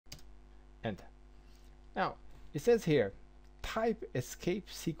enter. Now it says here, type escape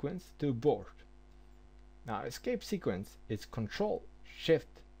sequence to abort. Now escape sequence is Control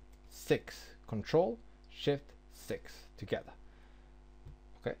Shift 6, Control Shift 6 together.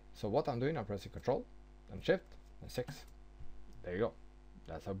 Okay, so what I'm doing, I'm pressing Control, then Shift, and 6. There you go.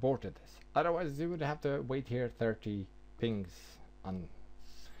 That's aborted this. Otherwise, you would have to wait here 30 pings on.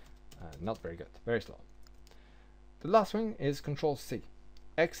 Not very good, very slow. The last one is Control C.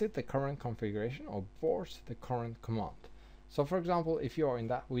 Exit the current configuration or abort the current command. So for example, if you are in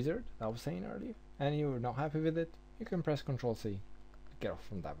that wizard that I was saying earlier and you're not happy with it, you can press Control C to get off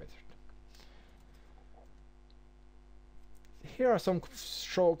from that wizard. Here are some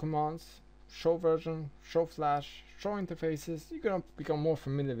show commands: show version, show flash, show interfaces. You're gonna become more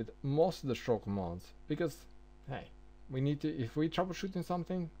familiar with most of the show commands because, hey, we need to, if we're troubleshooting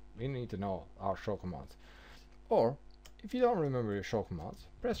something, we need to know our show commands. Or if you don't remember your show commands,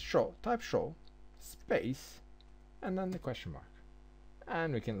 press show, type show, space, and then the question mark,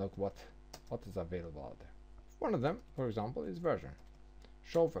 and we can look what is available out there. One of them, for example, is version.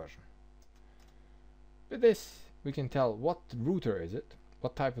 Show version. With this, we can tell what router is it,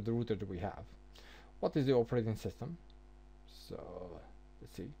 what type of the router do we have, what is the operating system. So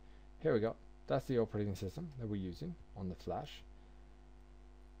let's see, here we go. That's the operating system that we're using on the flash,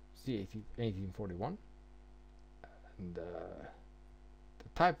 C1841, and the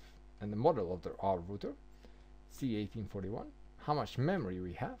type and the model of our router, C1841, how much memory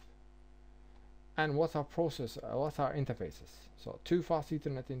we have, and what's our process, what's our interfaces. So 2 fast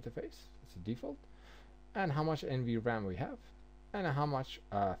Ethernet interface, that's the default, and how much NVRAM we have, and how much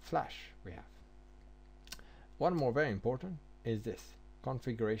flash we have. One more very important is this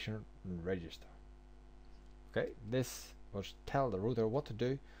configuration register. Okay, this will tell the router what to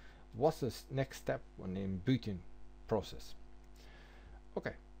do, what's the next step when in booting process.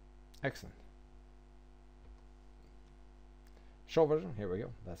 Okay, excellent. Show version, here we go,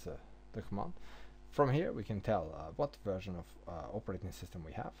 that's the command. From here we can tell what version of operating system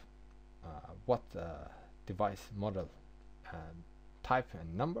we have, what device model type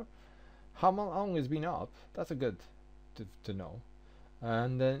and number, how long it's been up, that's a good to know,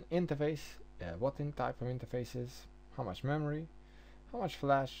 and then interface, what type of interfaces, how much memory, how much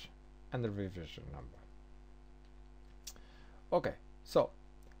flash, and the revision number. Okay, so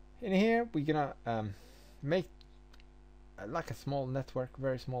in here we're gonna make like a small network,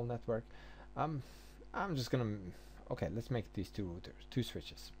 very small network. I'm just gonna, okay, let's make these two routers, 2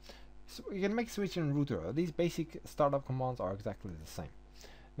 switches. So we can make switch and router. These basic startup commands are exactly the same.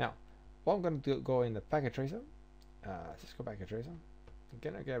 Now, what I'm going to do, go in the packet tracer, Cisco packet tracer. I'm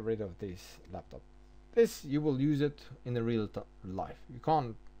gonna get rid of this laptop. This you will use it in the real life. You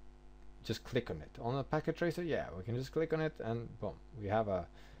can't just click on it. On a packet tracer, yeah, we can just click on it and boom, we have a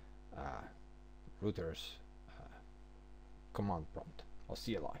router's command prompt or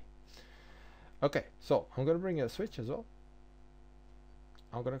CLI. Okay, so I'm gonna bring a switch as well.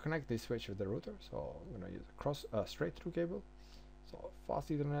 I'm gonna connect this switch with the router, so I'm gonna use a cross straight through cable. So fast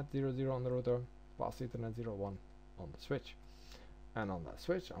Ethernet 00 on the router, fast Ethernet 01 on the switch, and on that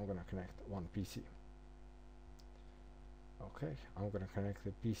switch I'm gonna connect one PC. Okay, I'm gonna connect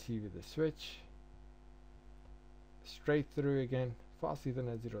the PC with the switch, straight through again, fast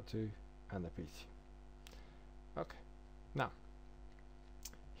Ethernet 02 and the PC. Okay, now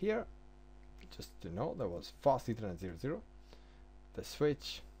here, just to know, there was fast Ethernet 00. The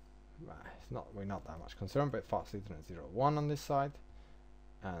switch, we're not that much concerned, but fast Ethernet 01 on this side,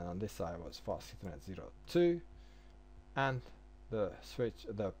 and on this side was fast Ethernet 02, and the switch,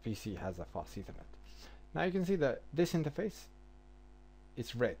 the PC has a fast Ethernet. Now you can see that this interface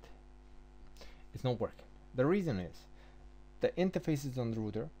is red, it's not working. The reason is the interfaces on the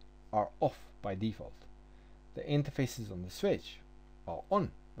router are off by default. The interfaces on the switch are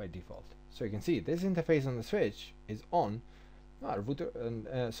on by default. So you can see this interface on the switch is on. Router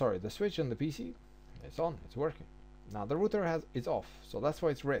and sorry, the switch on the PC is on, it's working. Now the router is off, so that's why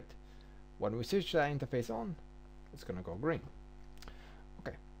it's red. When we switch that interface on, it's gonna go green.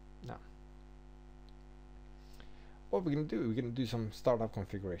 Okay, now what we're gonna do, we're gonna do some startup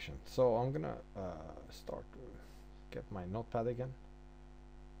configuration. So I'm gonna get my notepad again.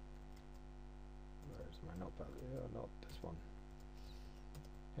 Where's my notepad? Yeah, not this one.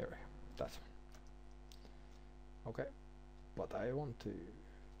 Here we go, that's one. Okay. But I want to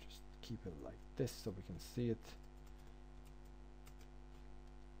just keep it like this so we can see it.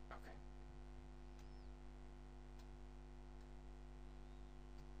 Okay.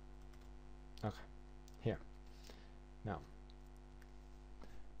 Okay. Here. Now,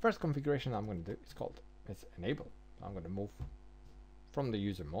 first configuration I'm going to do is called it's enable. I'm going to move from the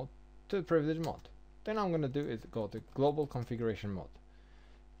user mode to the privilege mode. Then I'm going to do is go to global configuration mode.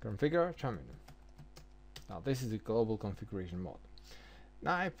 Configure terminal. Now this is a global configuration mode.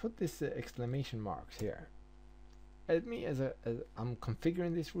 Now I put this exclamation marks here. At me as I'm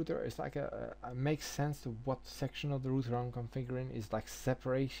configuring this router, it's like it makes sense to what section of the router I'm configuring is like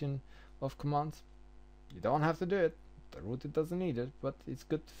separation of commands. You don't have to do it. The router doesn't need it, but it's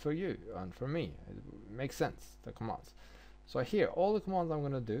good for you and for me. It makes sense, the commands. So here, all the commands I'm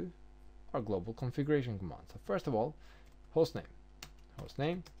going to do are global configuration commands. So first of all, hostname,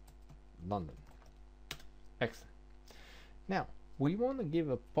 London. Excellent. Now, we want to give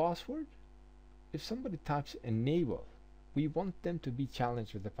a password. If somebody types enable, we want them to be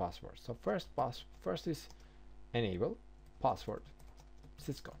challenged with the password. So first is enable password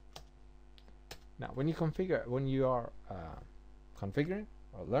Cisco. Now when you are configuring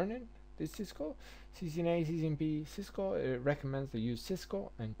or learning this Cisco, CCNA, CCNP, Cisco, it recommends to use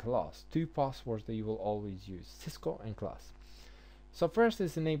Cisco and class, 2 passwords that you will always use, Cisco and class. So first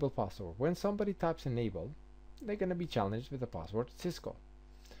is enable password. When somebody types enable, they're going to be challenged with the password Cisco.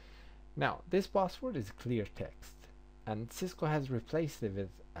 Now this password is clear text, and Cisco has replaced it with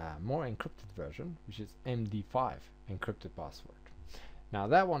a more encrypted version, which is MD5 encrypted password. Now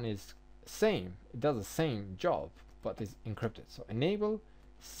that one is same, it does the same job, but is encrypted. So enable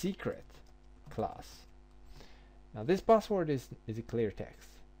secret class. Now this password is a clear text.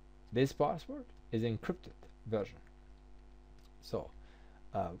 This password is encrypted version. So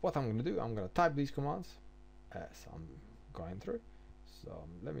what I'm going to do, I'm going to type these commands as I'm going through. So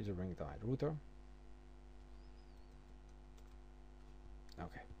let me just bring it to my router.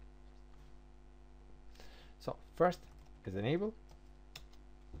 Okay. So first is enable.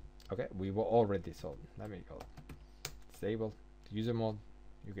 Okay, we were already, so let me go disable user mode.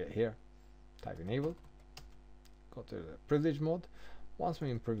 You get here, type enable, go to the privilege mode. Once we're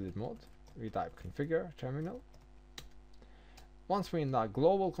in privilege mode, we type configure terminal. Once we're in that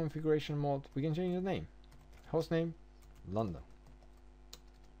global configuration mode, we can change the name. Hostname London.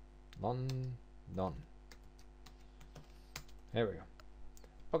 London. There we go.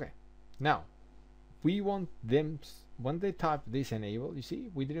 Okay, now we want them when they type this enable. You see,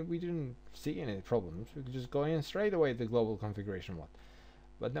 we didn't see any problems. We could just go in straight away to the global configuration mode.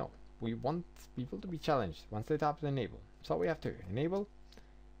 But no, we want people to be challenged once they type the enable. So we have to enable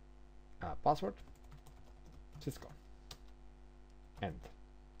password Cisco and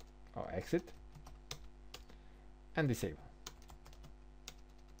exit and disable.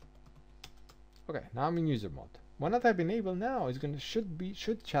 Okay, now I'm in user mode. When I type enable now, it's gonna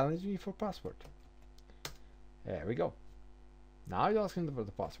should challenge me for password. There we go. Now it's asking for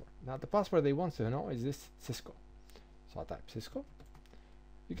the password. Now the password they want to know is this Cisco. So I type Cisco.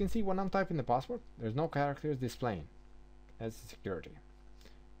 You can see when I'm typing the password, there's no characters displaying as security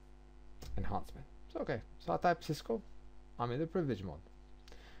enhancement. So okay, so I type Cisco. I'm in the privilege mode.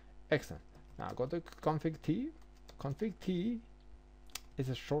 Excellent. Now go to config T. Config T is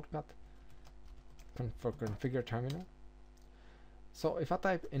a shortcut for configure terminal. So if I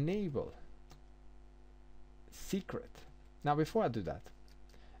type enable secret, now before I do that,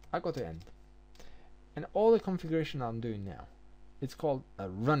 I go to end, and all the configuration I'm doing now, it's called a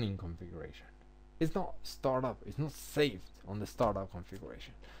running configuration. It's not startup, it's not saved on the startup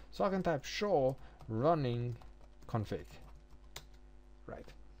configuration. So I can type show running config. Right.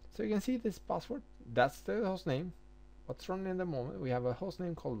 So you can see this password, that's the host name, what's running in the moment. We have a host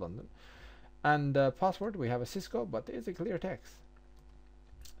name called London, and password we have a Cisco, but it's a clear text.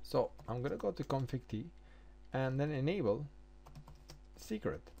 So I'm gonna go to config T and then enable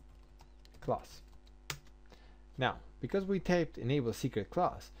secret class. Now because we typed enable secret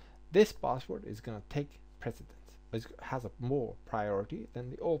class, this password is gonna take precedence. It has a more priority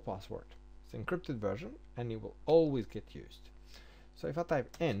than the old password. It's encrypted version and it will always get used. So if I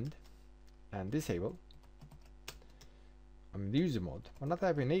type end and disable, I'm in the user mode. When I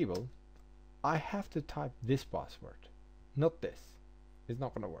type enable, I have to type this password, not this. It's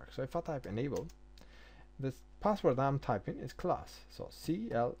not going to work. So if I type enable, this password I'm typing is class. So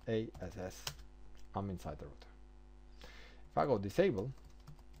CLASS. I'm inside the router. If I go disable,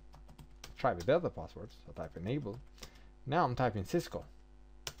 try with the other passwords. So type enable. Now I'm typing Cisco.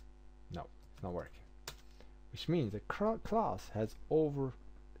 No, it's not working. Which means the class has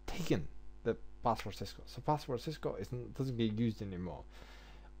overtaken the password Cisco. So password Cisco doesn't get used anymore.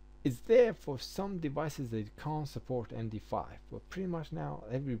 It's there for some devices that can't support MD5, but pretty much now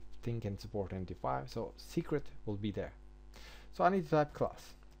everything can support MD5, so secret will be there. So I need to type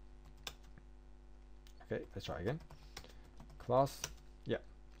class. Okay, let's try again. Class, yeah,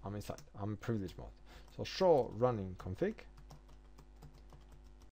 I'm inside. I'm in privilege mode. So show running config.